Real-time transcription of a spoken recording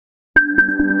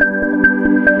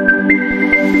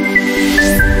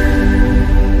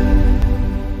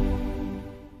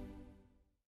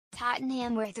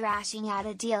Tottenham were thrashing out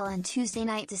a deal on Tuesday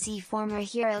night to see former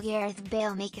hero Gareth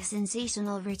Bale make a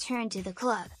sensational return to the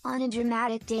club. On a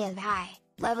dramatic day of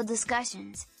high-level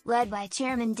discussions, led by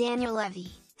chairman Daniel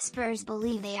Levy, Spurs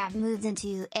believe they have moved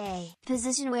into a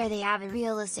position where they have a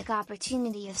realistic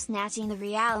opportunity of snatching the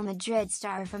Real Madrid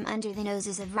star from under the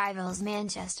noses of rivals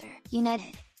Manchester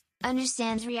United.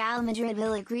 Understands Real Madrid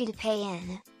will agree to pay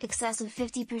in excess of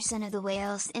 50% of the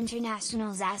Wales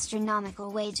international's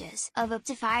astronomical wages of up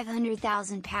to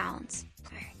 £500,000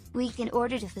 per week in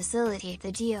order to facilitate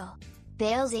the deal.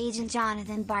 Bale's agent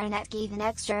Jonathan Barnett gave an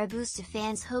extra boost to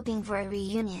fans hoping for a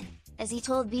reunion, as he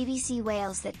told BBC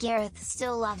Wales that Gareth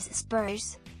still loves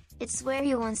Spurs. "It's where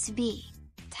he wants to be."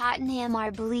 Tottenham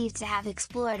are believed to have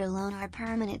explored a loan or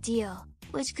permanent deal,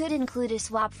 which could include a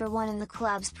swap for one of the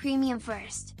club's premium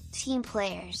first-team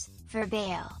players, for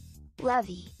Bale.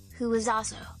 Levy, who was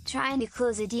also trying to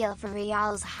close a deal for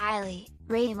Real's highly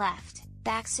rated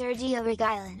left-back Sergio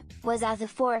Reguilón, was at the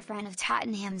forefront of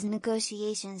Tottenham's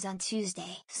negotiations on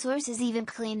Tuesday. Sources even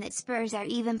claim that Spurs are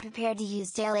even prepared to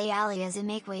use Dele Alli as a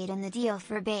makeweight in the deal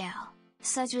for Bale.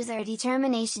 Such was their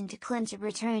determination to clinch a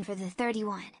return for the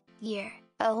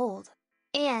 31-year-old.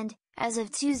 And, as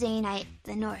of Tuesday night,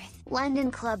 the North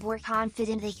London club were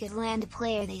confident they could land a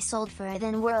player they sold for a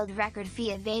then-world record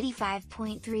fee of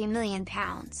 £85.3 million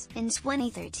in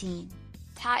 2013.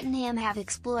 Tottenham have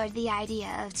explored the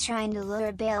idea of trying to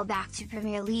lure Bale back to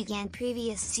Premier League and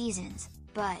previous seasons,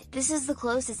 but this is the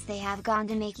closest they have gone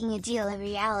to making a deal a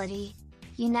reality.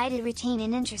 United retain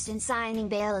an interest in signing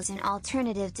Bale as an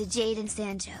alternative to Jadon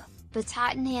Sancho, but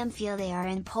Tottenham feel they are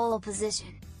in pole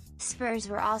position. Spurs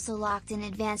were also locked in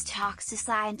advanced talks to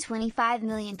sign £25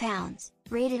 million,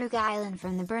 rated Reguilón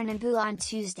from the Bernabeu on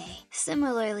Tuesday.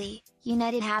 Similarly,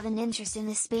 United have an interest in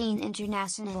the Spain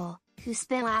international, who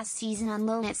spent last season on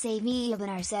loan at Sevilla but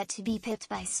are set to be pipped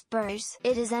by Spurs.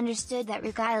 It is understood that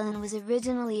Reguilón was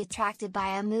originally attracted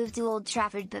by a move to Old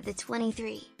Trafford, but the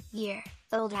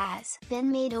 23-year-old has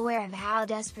been made aware of how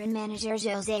desperate manager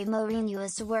Jose Mourinho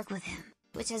is to work with him,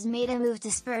 which has made a move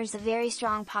to Spurs a very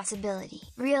strong possibility.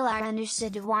 Real are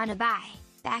understood to want a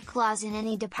buy-back clause in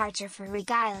any departure for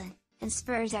Reguilón, and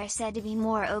Spurs are said to be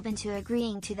more open to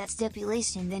agreeing to that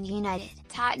stipulation than United.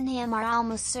 Tottenham are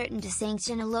almost certain to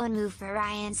sanction a loan move for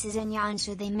Ryan Sessegnon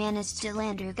should they manage to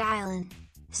land Reguilón.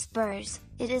 Spurs,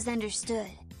 it is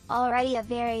understood, already have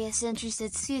various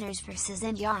interested suitors for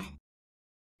Sessegnon.